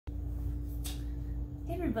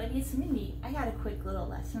Hey everybody, it's Mindy. I got a quick little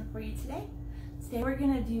lesson for you today. Today we're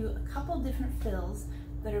going to do a couple different fills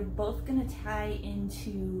that are both going to tie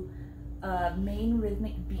into a main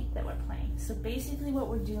rhythmic beat that we're playing. So basically what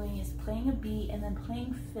we're doing is playing a beat and then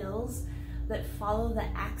playing fills that follow the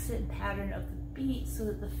accent pattern of the beat so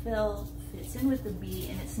that the fill fits in with the beat,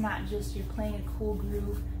 and it's not just you're playing a cool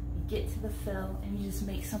groove, you get to the fill and you just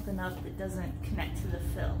make something up that doesn't connect to the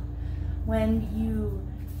fill. When you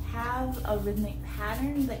have a rhythmic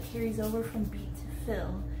pattern that carries over from beat to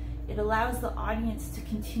fill, it allows the audience to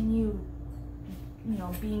continue,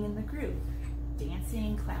 being in the groove,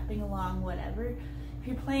 dancing, clapping along, whatever. If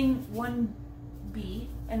you're playing one beat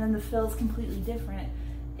and then the fill is completely different,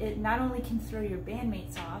 it not only can throw your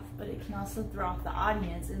bandmates off, but it can also throw off the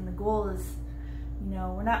audience. And the goal is,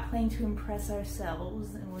 we're not playing to impress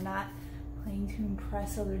ourselves, and we're not playing to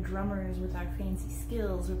impress other drummers with our fancy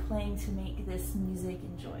skills. We're playing to make this music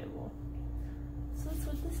enjoyable. So that's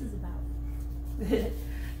what this is about.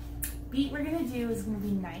 Beat we're gonna do is gonna be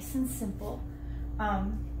nice and simple.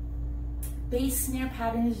 Bass snare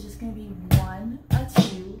pattern is just gonna be 1, a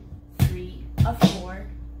 2, 3, a 4,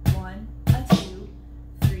 1, a 2,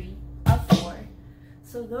 3, a 4.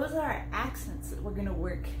 So those are our accents that we're gonna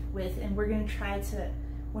work with, and we're gonna try to,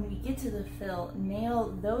 when we get to the fill,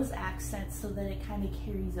 nail those accents so that it kind of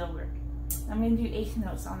carries over. I'm going to do eighth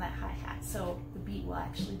notes on that hi-hat, so the beat will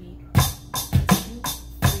actually be 2,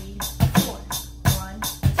 3, 4. 1,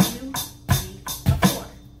 2, 3, 4.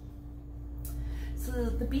 So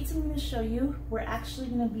the beats I'm going to show you, we're actually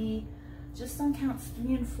going to be just on counts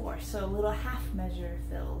 3 and 4, so a little half measure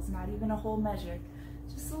fills, not even a whole measure,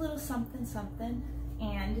 just a little something something.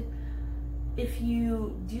 And if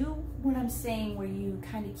you do what I'm saying, where you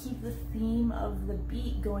kind of keep the theme of the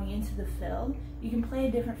beat going into the fill, you can play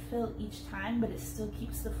a different fill each time, but it still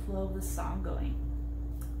keeps the flow of the song going.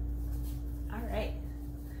 All right,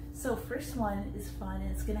 so first one is fun,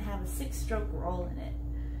 and it's gonna have a 6-stroke roll in it.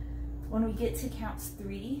 When we get to counts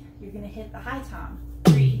 3, you're gonna hit the high tom,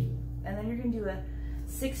 3, and then you're gonna do a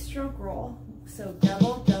 6-stroke roll, so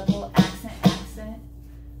double, double, accent, accent,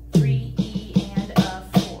 3, E, and a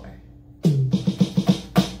 4.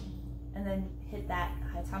 And then hit that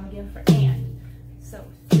high tom again for and. So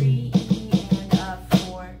 3, E, and a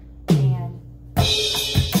 4, and.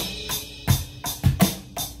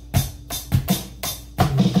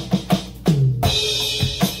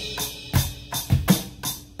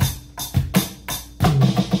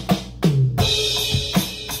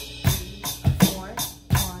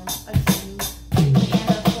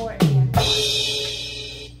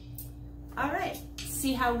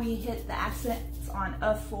 See how we hit the accents on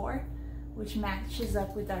a 4, which matches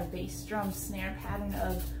up with our bass drum snare pattern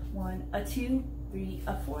of 1, a 2, 3,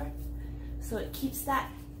 a 4. So it keeps that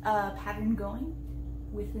pattern going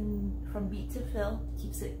from beat to fill,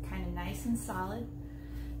 keeps it kind of nice and solid,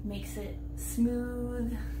 makes it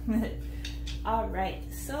smooth. All right,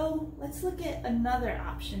 so let's look at another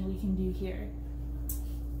option we can do here.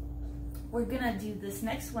 We're gonna do, this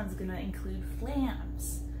next one's gonna include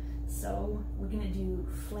flams. So we're gonna do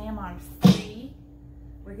flam on 3,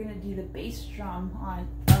 we're gonna do the bass drum on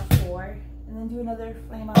a 4, and then do another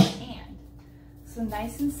flam on and. So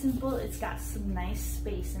nice and simple, it's got some nice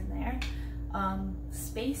space in there.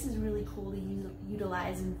 Space is really cool to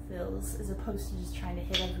utilize in fills as opposed to just trying to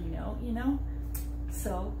hit every note,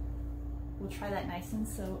 So we'll try that nice and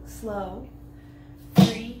slow.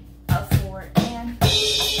 3, a 4, and 2,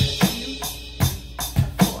 a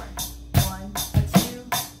 4, 1, a 2,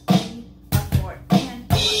 3, a 4, and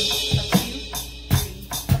 1, a 2, 3,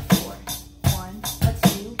 a 4, 1, a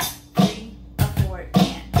 2, 3, a 4,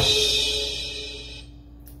 and.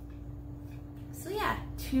 So yeah,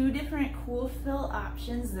 2 different cool fill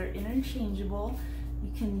options. They're interchangeable.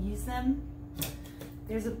 You can use them.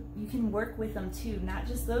 You can work with them too, not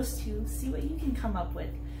just those 2. See what you can come up with.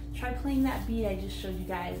 Try playing that beat I just showed you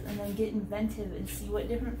guys, and then get inventive and see what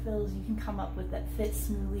different fills you can come up with that fit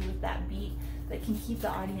smoothly with that beat, that can keep the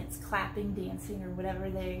audience clapping, dancing, or whatever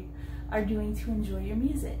they are doing to enjoy your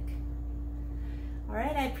music. All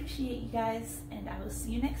right, I appreciate you guys, and I will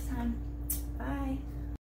see you next time. Bye.